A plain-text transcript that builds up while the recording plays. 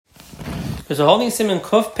Because we're holding Siman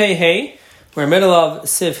Kuf Pei Hey. We're in the middle of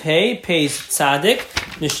Siv Hey, page Tzadik.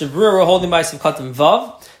 Mishna Berura, we're holding by Siv Katan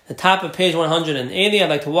Vav. The top of page 180. I'd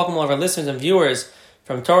like to welcome all of our listeners and viewers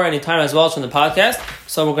from Torah anytime as well as from the podcast.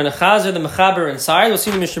 So we're going to chazer the Mechaber inside. We'll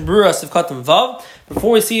see the Mishna Berura Siv Katan Vav.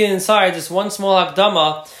 Before we see it inside, just one small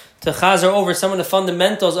akdama to chazer over some of the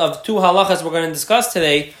fundamentals of two halachas we're going to discuss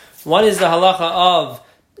today. One is the halacha of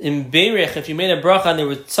in Beirich, if you made a bracha and there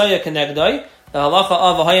was tzaya kenegdoi, the halacha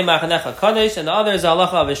of a Machanecha Kadosh, and the other is the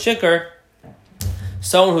halacha of a shikr,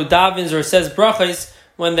 someone who davens or says brachas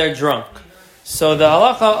when they're drunk. So the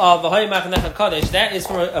halacha of a Machanecha Kadosh, that is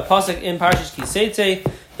from a pasuk in Parashat Kiseitze.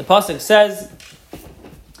 The pasuk says,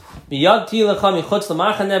 "B'yad tilecha michutz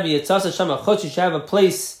l'machane b'yitzasa shama chutz." You should have a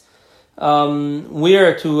place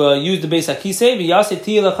where to use the beis hakisei. V'yaseh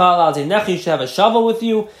tilecha al zeinecha. You should have a shovel with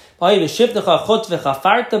you. You should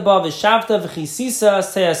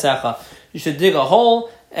dig a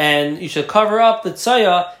hole and you should cover up the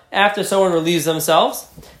tzaya after someone relieves themselves.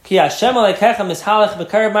 Hashem, the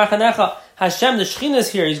Shechina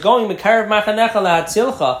is here. He's going Mekarev Machanecha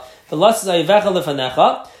lahatzilcha. The lust is ayivecha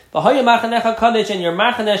lefanecha. V'haya Machanecha Kadosh, and your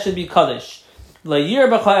Machaneh should be Kadosh. La'yir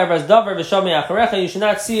b'cha erbas davar v'shamei acharecha. You should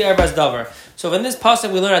not see erbas davar. So in this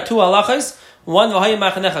pasuk we learn two halachas. One, v'haya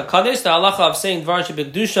Machanecha Kadosh, the halacha of saying dvar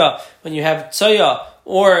shebekdusha when you have tzaya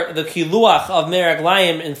or the kiluach of merag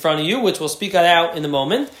layim in front of you, which we'll speak out in a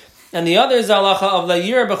moment. And the other is the halacha of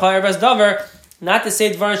la'yir b'cha erbas davar, not to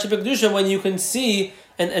say dvar shebekdusha when you can see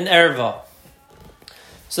an erva.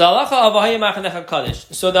 So the halacha of v'haya Machanecha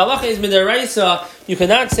Kadosh. So the halacha is midaraisa. You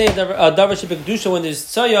cannot say davar shebekdusha when there's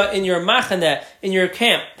tzaya in your machaneh, in your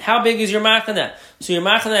camp. How big is your machaneh? So your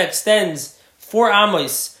machaneh extends 4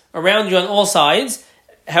 amos around you on all sides.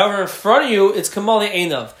 However, in front of you, it's kamali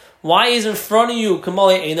einav. Why is in front of you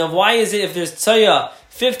kamali einav? Why is it if there's tzaya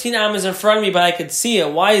 15 amos in front of me, but I could see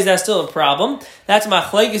it? Why is that still a problem? That's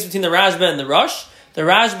machlekes between the Rashba and the Rosh. The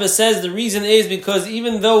Rashba says the reason is because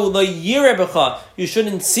even though the yirebecha you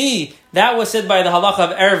shouldn't see, that was said by the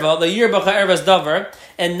halacha of erva, the yirebecha ervas davar,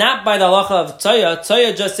 and not by the halacha of tzaya.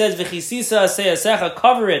 Tzaya just says v'chisisa seyasecha,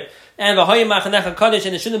 cover it, and v'haya Machanecha Kadosh,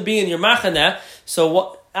 and it shouldn't be in your machaneh. So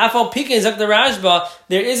what? Afal Pikin Zak the Rashba,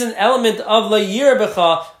 there is an element of la'yir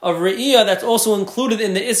becha, of re'iyah, that's also included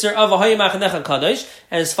in the Isser of Ahaya Machanecha Kadosh,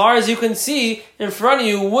 and as far as you can see, in front of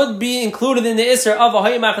you would be included in the Isser of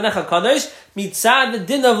Ahaya Machanecha Kadosh, mitzad the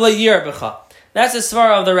din of la'yir becha. That's the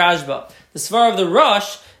svar of the Rashba. The svar of the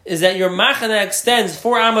Rosh is that your machaneh extends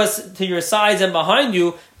 4 amos to your sides and behind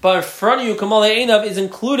you, but in front of you, Kamal Einav is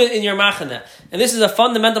included in your machaneh. And this is a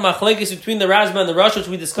fundamental machlekes between the Rashba and the Rosh, which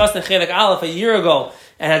we discussed in Chelek Aleph a year ago,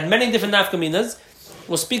 and had many different nafkaminas.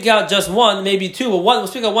 We'll speak out just one, maybe two, but we'll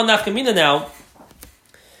speak out one nafkamina now.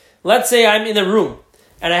 Let's say I'm in a room,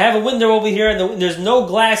 and I have a window over here, and there's no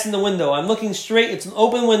glass in the window. I'm looking straight, it's an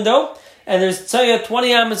open window, and there's tzaya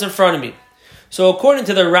 20 amos in front of me. So according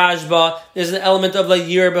to the Rashba, there's an element of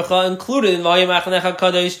la'yir becha included in v'haya Machanecha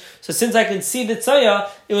Kadosh. So since I can see the tzaya,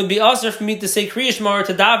 it would be usher for me to say Kriya Shema or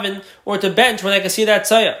to daven or to bench when I can see that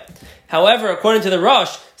tzaya. However, according to the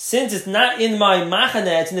Rosh, since it's not in my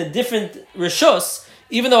machaneh, it's in a different rishus,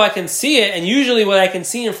 even though I can see it, and usually what I can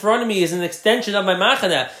see in front of me is an extension of my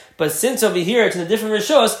machaneh, but since over here it's in a different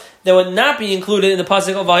rishus, that would not be included in the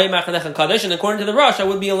pasuk of v'haya Machanecha Kadosh. And according to the Rosh, I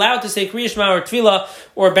would be allowed to say Kriya Shema or Tefillah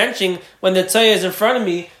or benching when the tzaya is in front of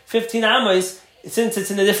me, 15 amos, since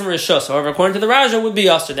it's in a different rishus. However, according to the Raja, it would be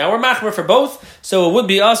usher. Now we're machmer for both, so it would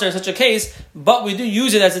be usher in such a case, but we do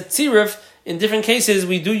use it as a tziruf. In different cases,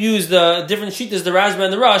 we do use the different shittas, the Rashba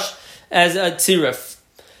and the Rosh, as a tziruf.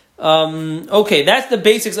 Okay, that's the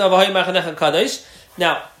basics of v'haya Machanecha Kadosh.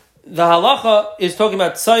 Now, the halacha is talking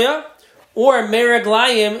about tzaya or merag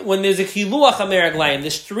layim when there's a kiluach of merag layim, the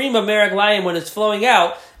stream of merag layim when it's flowing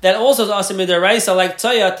out. That also is asim midaraisa like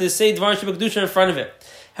tzaya to say dvar shebekdusha in front of it.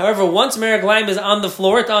 However, once merag layim is on the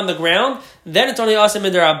floor, it's on the ground, then it's only asim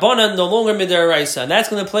midarabanan, no longer midaraisa. And that's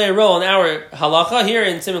going to play a role in our halacha here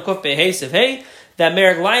in Siman Kuf Pei Hey Siv Hey, that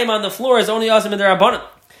merag layim on the floor is only asim midarabanan.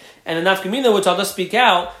 And the nafkamina, which I'll just speak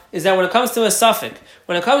out, is that when it comes to a suffix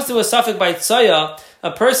by tzaya,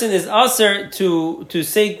 a person is aser to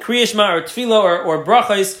say Kriya Shema or Tefillah or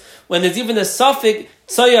brachas when there's even a suffix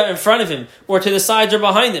tzaya in front of him, or to the sides or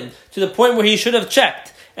behind him, to the point where he should have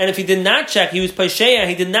checked. And if he did not check, he was pasheya,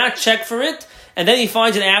 he did not check for it, and then he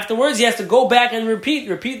finds it afterwards, he has to go back and repeat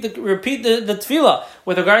the tefillah.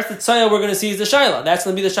 With regards to tzaya, we're going to see is the shaila. That's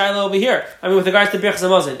going to be the shaila over here. With regards to birchas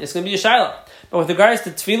hamazon, it's going to be a shaila. But with regards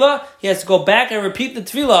to tefillah, he has to go back and repeat the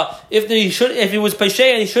tefillah if he was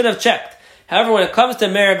pasheya and he should have checked. However, when it comes to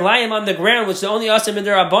meraglayim on the ground, which the only asim in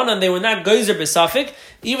the rabbanon, they were not geyser besafik.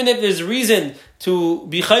 Even if there's reason to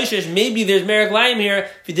be chayshish, maybe there's meraglayim here.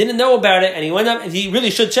 If he didn't know about it and he went up, and he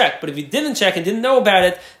really should check. But if he didn't check and didn't know about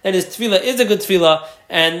it, then his tefillah is a good tefillah,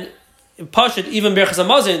 and Pashut, even Berchas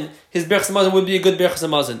HaMazon, his Berchas HaMazon would be a good Berchas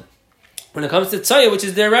HaMazon. When it comes to Tzaya, which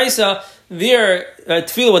is Deraisa, their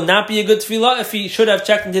tefillah would not be a good tefillah if he should have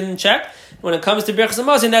checked and didn't check. When it comes to Berchas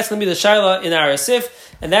HaMazon, that's going to be the Shaila in our Asif,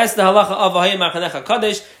 and that's the halacha of Vahaya Machanecha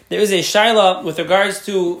Kadosh. There is a Shaila with regards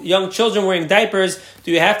to young children wearing diapers.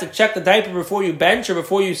 Do you have to check the diaper before you bench or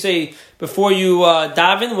before you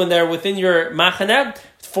daven when they're within your machaneh?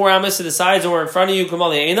 4 amas to the sides or in front of you,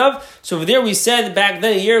 Kamali Einav. So over there we said back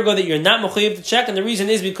then, a year ago, that you're not mechuyev to check, and the reason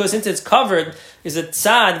is because since it's covered, is a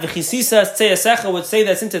tzad, v'chisisa tzeyasecha would say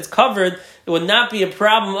that since it's covered, it would not be a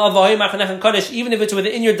problem of Vahaya Machanecha Kadosh, even if it's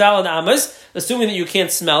within your dalad amas, assuming that you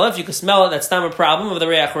can't smell it. If you can smell it, that's not a problem of the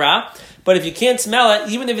reach ra. But if you can't smell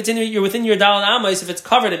it, even if you're within your dalad amas, if it's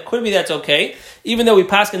covered, it could be that's okay. Even though we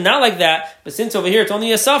paskin not like that, but since over here it's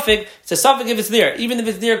only a suffix, it's a suffix if it's there. Even if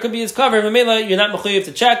it's there, it could be it's covered. Mamela, you're not mechuyev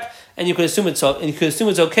to check, and you could assume it's so, and you could assume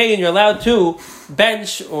it's okay, and you're allowed to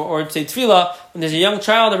bench or say tefillah when there's a young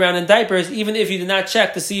child around in diapers, even if you did not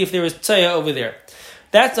check to see if there was tzaya over there.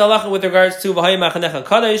 That's the halacha with regards to Vahaya Machanecha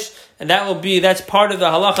Kadosh, and that's part of the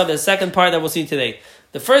halacha, the second part that we'll see today.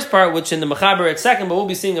 The first part, which in the Mechaber it's second, but we'll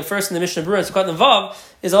be seeing it first in the Mishna Berura and Sukkot and Vav,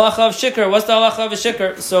 is halacha of shikr. What's the halacha of a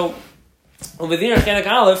shikr? So over there in Chenek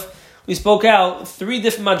Aleph, we spoke out 3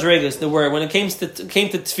 different madregas there were when it came to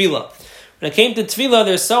tefillah. When it came to tefillah,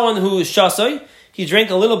 there's someone who is shasoy, he drank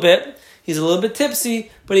a little bit, he's a little bit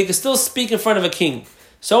tipsy, but he can still speak in front of a king.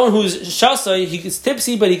 Someone who's shasoy, he's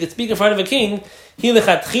tipsy, but he can speak in front of a king, he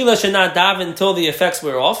lechatchila should not daven until the effects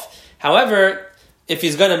wear off. However, if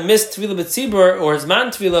he's going to miss tefillah b'tzibur or his man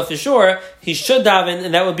tefillah for sure, he should daven,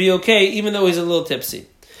 and that would be okay, even though he's a little tipsy.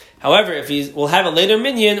 However, if will have a later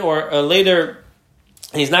minyan or a later,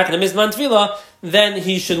 and he's not going to miss man tefillah, then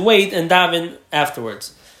he should wait and daven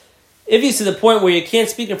afterwards. If he's to the point where you can't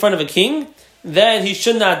speak in front of a king, then he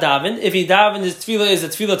should not daven. If he daven, his tefillah is a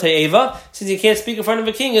tefillah te'eva. Since he can't speak in front of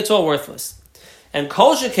a king, it's all worthless. And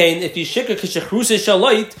kol shekain, if he's shikr k'shechruse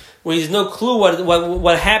shaloit, where he's no clue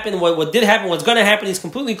what happened, what did happen, what's going to happen, he's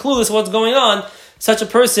completely clueless what's going on, such a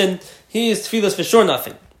person, he is tefillah for sure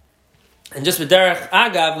nothing. And just with Derech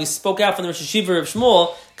Agav, we spoke out from the Rosh Hashiva of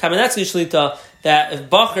Shmuel, Kamenetsky Shlita, that if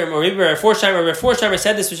Bachrim or Rav Forsheimer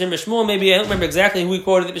said this B'Shem Shmuel, maybe I don't remember exactly who he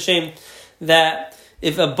quoted it B'Shem, that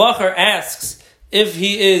if a Bacher asks if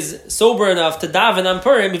he is sober enough to daven on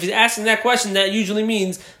Purim, if he's asking that question, that usually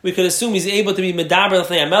means we could assume he's able to be medaber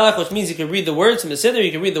l'fnei HaMelech, which means he can read the words from the Siddur,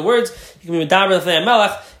 he can read the words, he can be medaber l'fnei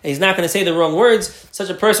HaMelech, and he's not going to say the wrong words. Such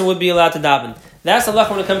a person would be allowed to daven. That's the halacha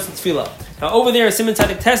when it comes to tefillah. Now over there in Simon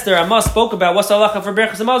Tzadik Tester, Ramah spoke about what's the halacha for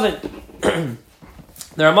Berchas HaMazon.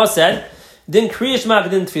 The Ramah said, din Kriya Shema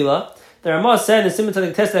din tefillah. The Ramah said in Simon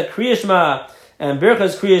Tzadik Tester that Kriya Shema and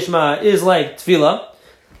Berchas Kriya Shema is like tefillah.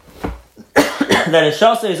 That a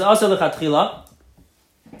shasa is also lechatchila.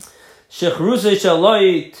 Shechrusei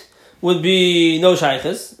shaloit would be no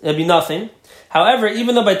shayches. It'd be nothing. However,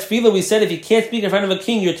 even though by tefillah we said if you can't speak in front of a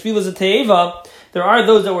king, your tefillah is a te'eva, there are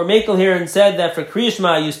those that were makel here and said that for Kriya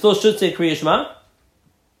Shema you still should say Kriya Shema.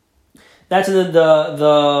 That's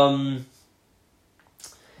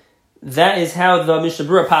that is how the Mishna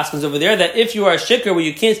Berura paskins over there. That if you are a shikr where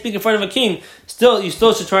you can't speak in front of a king, you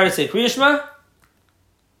still should try to say Kriya Shema.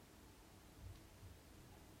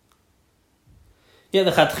 Yeah,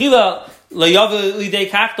 the chatchila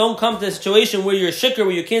don't come to a situation where you're shikr,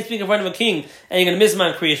 where you can't speak in front of a king, and you're going to miss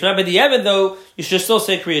man Kriya Shema. But the Evid, though, you should still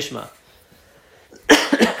say Kriya Shema.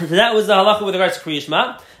 So that was the halacha with regards to Kriya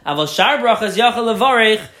Shema. Aval shar brachas yachal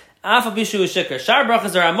levarech afa bishu shikr. Shar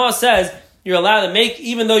brachas, the Ramah says you're allowed to make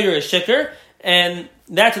even though you're a shikr, and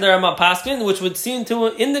that's the Ramah paskin, which would seem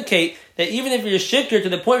to indicate that even if you're shikr to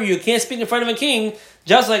the point where you can't speak in front of a king,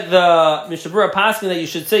 just like the Mishna Berura paskin that you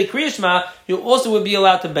should say Kriya Shema, you also would be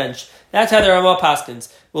allowed to bench. That's how the Ramah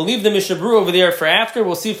paskins. We'll leave the Mishna Berura over there for after.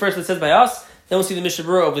 We'll see first what it says by us, then we'll see the Mishna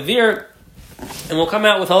Berura over there, and we'll come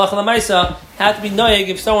out with halacha l'maisa, how to be noyeg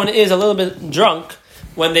if someone is a little bit drunk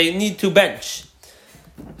when they need to bench.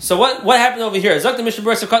 So what happened over here? Zok the Mishna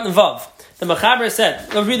Berura Sukkot and Vav. The Machaber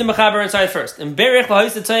said, let's read the Machaber inside first. In Berich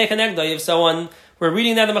l'hoyset tzayek hanegda, if someone, we're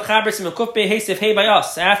reading now the Machaber Siman Kuf Bei Hey Sif Hey by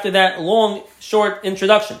us, after that long, short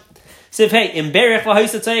introduction. Sif Hey, in Berich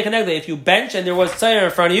l'hoyset tzayek hanegda, if you bench and there was tzayek in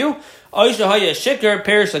front of you, oish l'hoyeh shikr,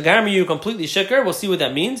 perish l'garmi, you completely shikr, we'll see what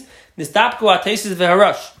that means. Nistapku ha-tesis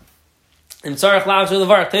v'harash. In Tzarech Lav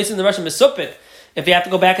Zulavar, tesis in the Russian Mesupit, if you have to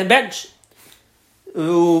go back and bench.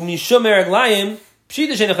 Mishum eraglayim,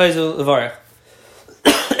 Pshita she'ein chayzer levarich.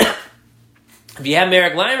 If you have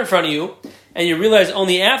Merek Layim in front of you, and you realize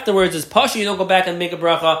only afterwards is Pasha, you don't go back and make a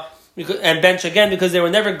bracha and bench again, because they were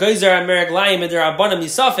never Geyser on Merek Layim and they're Abanam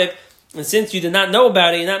Yisafik, and since you did not know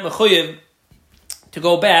about it, you're not Mechuyev to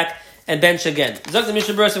go back and bench again. Zok the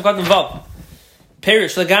Mishnah Berurah Sivkot Vav.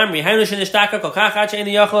 Perish Lagamri.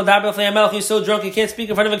 You're so drunk you can't speak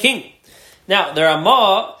in front of a king. Now, the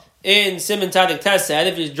Ramah in Simon Tzadik Tess said,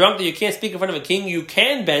 if you're drunk that you can't speak in front of a king, you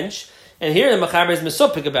can bench, and here the Machaber is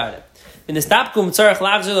Mesupik about it. In the stopkum tzarech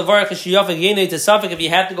lagzer levarach shiyafik yenei to safik, if you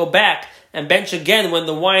have to go back and bench again when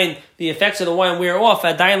the wine, the effects of the wine wear off.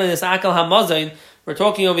 At dailin is akal hamazain. We're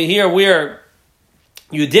talking over here where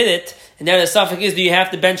you did it, and now the safik is, do you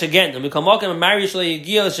have to bench again? And we come walking a marish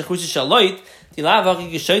leigil shechush shaloit. If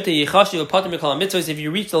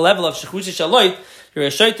you reach the level of shechush shaloit, you're a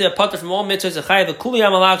shaita a potter from all mitzvahs. A chayav a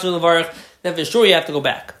kuliyam alagzer levarach. Then for sure you have to go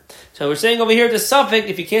back. So we're saying over here the safik,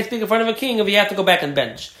 if you can't speak in front of a king, if you have to go back and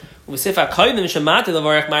bench. In Sif Daled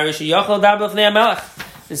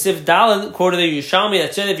quoted the Yushalmi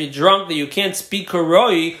that said if you're drunk that you can't speak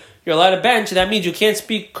Koroi, you're allowed to bench. That means you can't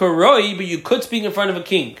speak Koroi, but you could speak in front of a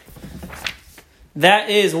king. That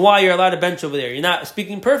is why you're allowed to bench over there. You're not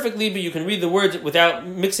speaking perfectly, but you can read the words without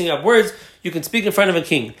mixing up words. You can speak in front of a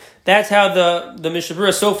king. That's how the Mishnah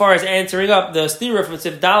Berurah so far is answering up the stira from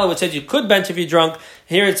Sif Daled, which says you could bench if you're drunk.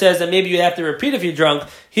 Here it says that maybe you have to repeat if you're drunk.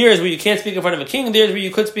 Here is where you can't speak in front of a king, and there's where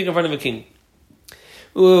you could speak in front of a king.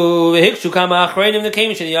 Since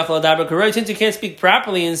you can't speak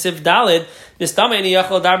properly in Sif Daled, you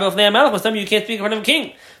can't speak in front of a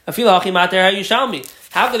king.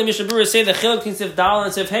 How could the Mishnah Berurah say the chiluk between Sif Daled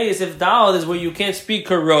and Sif Hey? Sif Daled is where you can't speak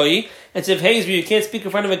Karoi, and Sif Hey is where you can't speak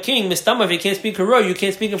in front of a king. Mistama, if you can't speak Karoi, you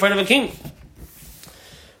can't speak in front of a king.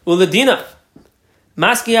 Uladina.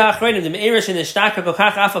 If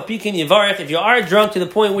you are drunk to the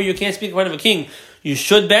point where you can't speak in front of a king, you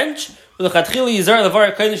should bench. Paskin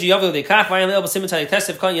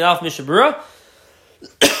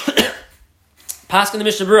the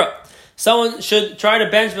Mishnah Berurah. Someone should try to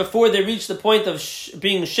bench before they reach the point of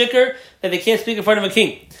being shikr, that they can't speak in front of a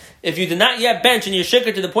king. If you did not yet bench and you're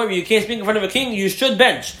shikr to the point where you can't speak in front of a king, you should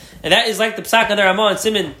bench. And that is like the psak of the Ramah and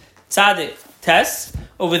Simon Tzadik Tess.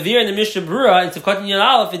 Over there in the Mishnah Berurah, in Tivkot Yin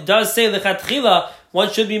Aleph, it does say lechatchila,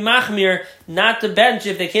 one should be machmir, not to bench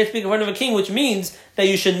if they can't speak in front of a king, which means that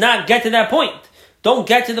you should not get to that point. Don't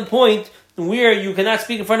get to the point where you cannot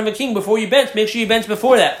speak in front of a king before you bench. Make sure you bench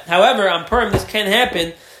before that. However, on Purim, this can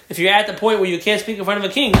happen if you're at the point where you can't speak in front of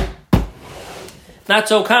a king. Not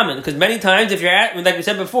so common, because many times, if you're like we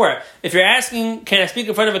said before, if you're asking, can I speak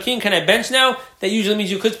in front of a king, can I bench now? That usually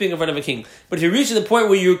means you could speak in front of a king. But if you reach to the point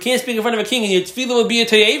where you can't speak in front of a king, and your tefillah would be a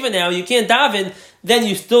toyeva now, you can't daven, then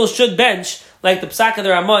you still should bench, like the psak of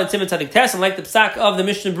the Ramah in Simon Tzadik Tess, and like the psak of the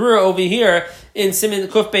Mishnah Berurah over here in Simon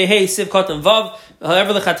Kuf Pei Hey Siv Kotan Vav.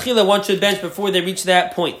 However, lechatchila one should bench before they reach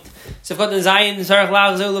that point. Siv Kotan Zayin Zarach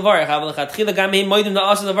Lag Zeu Levarich. However, lechatchila Gam Hey Moedim Da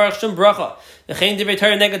Asa Levarich Shum Bracha. L'chein Divrei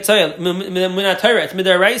Torah Neged Tzoya Minat Torah. It's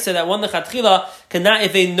midaraisa that one lechatchila cannot,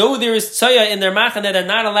 if they know there is tzoya in their machaneh, they're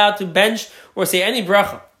not allowed to bench or say any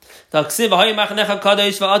bracha. Did it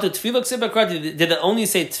only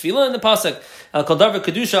say tefillah in the pasuk?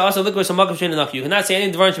 You cannot say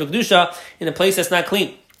any dvarim kedusha in a place that's not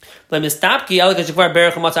clean. The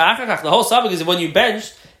whole subject is when you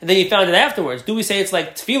benched and then you found it afterwards. Do we say it's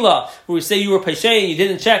like tefillah, where we say you were peshay and you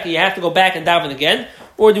didn't check and you have to go back and daven again?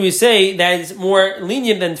 Or do we say that it's more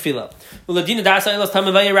lenient than tefillah? The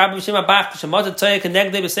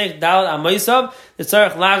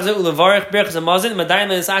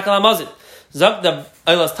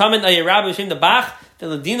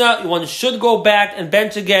Ladina, one should go back and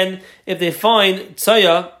bench again if they find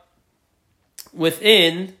tzaya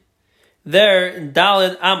within their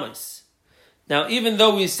Daled Amos. Now, even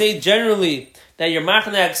though we say generally that your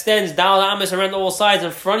Machanecha extends Daled Amos around all sides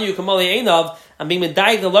in front of you, Kamali Einav, and being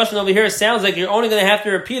Medayik, the Lashon over here sounds like you're only going to have to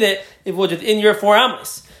repeat it if it was within your 4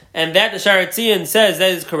 Amos. And that the Sharatzian says that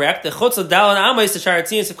is correct. The Chutz of Daled Amos, the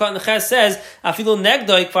Sharatzian Sefkat Neches says, Afilu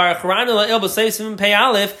Negdoik, Far Charanu La'il B'Seivim Pei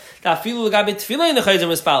Aleph, Afilu L'gabi Tefillah in the Chayzim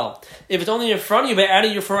Mispalo. If it's only in front of you, but out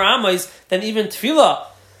of your 4 Amos, then even Tefillah,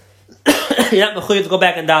 you're not mechuyev to go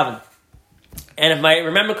back and daven. And if I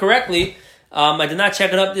remember correctly, I did not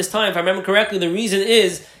check it up this time. If I remember correctly, the reason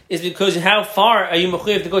is because how far are you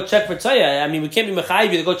mechuyev to go check for tzaya? I mean, we can't be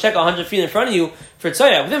mechayev to go check 100 feet in front of you for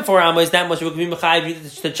tzaya. Within 4 amos, that much we can be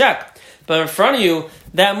mechayev to check. But in front of you,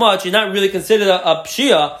 that much, you're not really considered a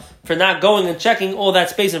pshia for not going and checking all that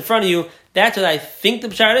space in front of you. That's what I think the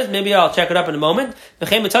pshat is. Maybe I'll check it up in a moment. They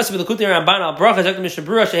bring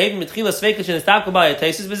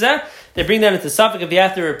that into suffix if you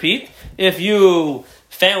have to repeat. If you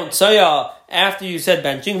found soya after you said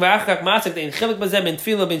benching,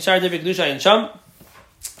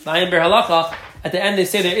 at the end they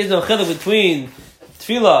say there is no chiluk between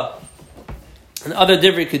tefillah and other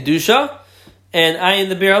divrei kedusha, and in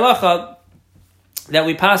the bir halacha that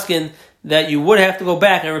we paskin that you would have to go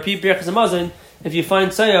back and repeat birchas hamazon if you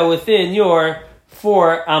find soya within your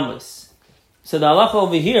 4 amos. So the halacha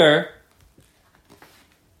over here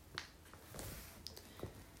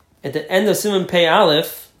at the end of Siman Pei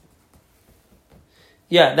Aleph,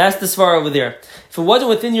 that's the svar over there. If it wasn't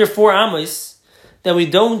within your 4 amos, then we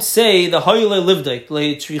don't say the hoyle livdek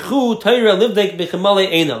leitrichu Torah livdek b'chemale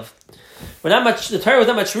einav. The Torah was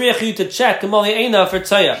not much you to check Kamali Eina for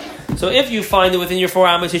Tzaya. So if you find it within your 4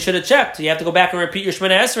 amos, you should have checked. You have to go back and repeat your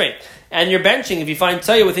Shemana Esrei. And your benching, if you find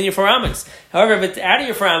Tzaya within your 4 amos. However, if it's out of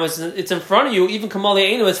your 4 amos, it's in front of you, even Kamali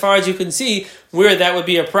Eina, as far as you can see, where that would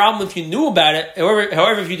be a problem if you knew about it.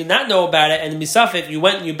 However, if you did not know about it, and in Misafik, you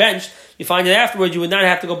went and you benched, you find it afterwards, you would not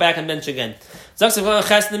have to go back and bench again.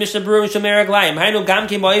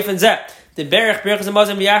 The Berich, Birchas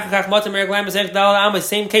Hamazon, V'yachachach, Matam, Merek Laim, B'zech, Dal, Amos,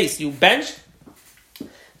 same case. You benched,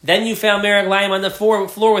 then you found Merek Laim on the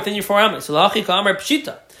floor within your 4 amos. So, L'hachi Ka'amar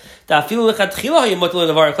Pshita. Da'afilu l'chatchila ha'yimot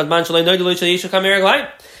l'davar, Chadman shalai noid l'loy shal yishach ha'merek Laim.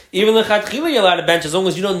 Even l'chatchila you're allowed to bench, as long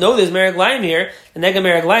as you don't know there's Merek Laim here. The nega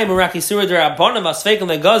Merek Laim, Uraki Surah D'Rabbanan, Vasfeikum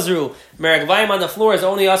Legazru. Merek Laim on the floor is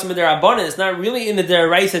only awesome in D'Rabbanan. It's not really in the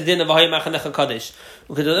D'Raisa din of V'haya Machanecha Kadosh.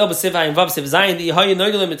 If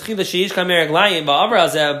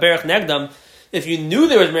you knew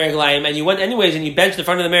there was Merek Laim and you went anyways and you benched in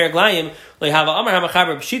front of the Merek Laim, then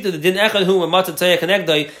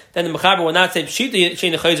the Mechaber would not say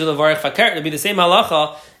Pshita. It would be the same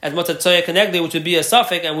halacha as Matzah Tzoya Kenegdei, which would be a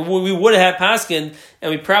suffix, and we would have paskin,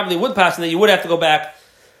 and we probably would paskin that you would have to go back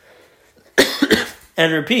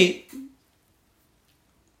and repeat.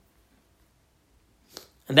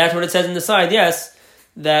 And that's what it says in the side, yes,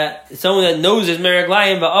 that someone that knows is Merek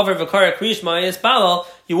Laim, Va'avar V'kara Krishma Yisbalal,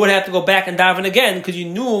 you would have to go back and daven again because you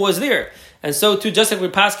knew it was there. And so too, just like we're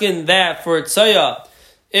paskin that for Tzaya,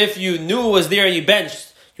 if you knew it was there and you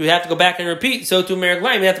benched, you would have to go back and repeat. So to Merek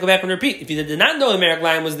Laim, you have to go back and repeat. If you did not know the Merek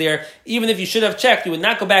Laim was there, even if you should have checked, you would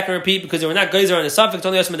not go back and repeat because they were not geyser on the suffix,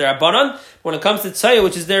 only Yosem D'Rabbanan. When it comes to Tzaya,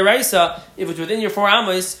 which is their Raisa, if it's within your 4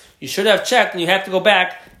 amos, you should have checked and you have to go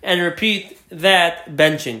back and repeat that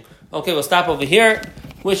benching. Okay, we'll stop over here.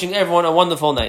 Wishing everyone a wonderful night.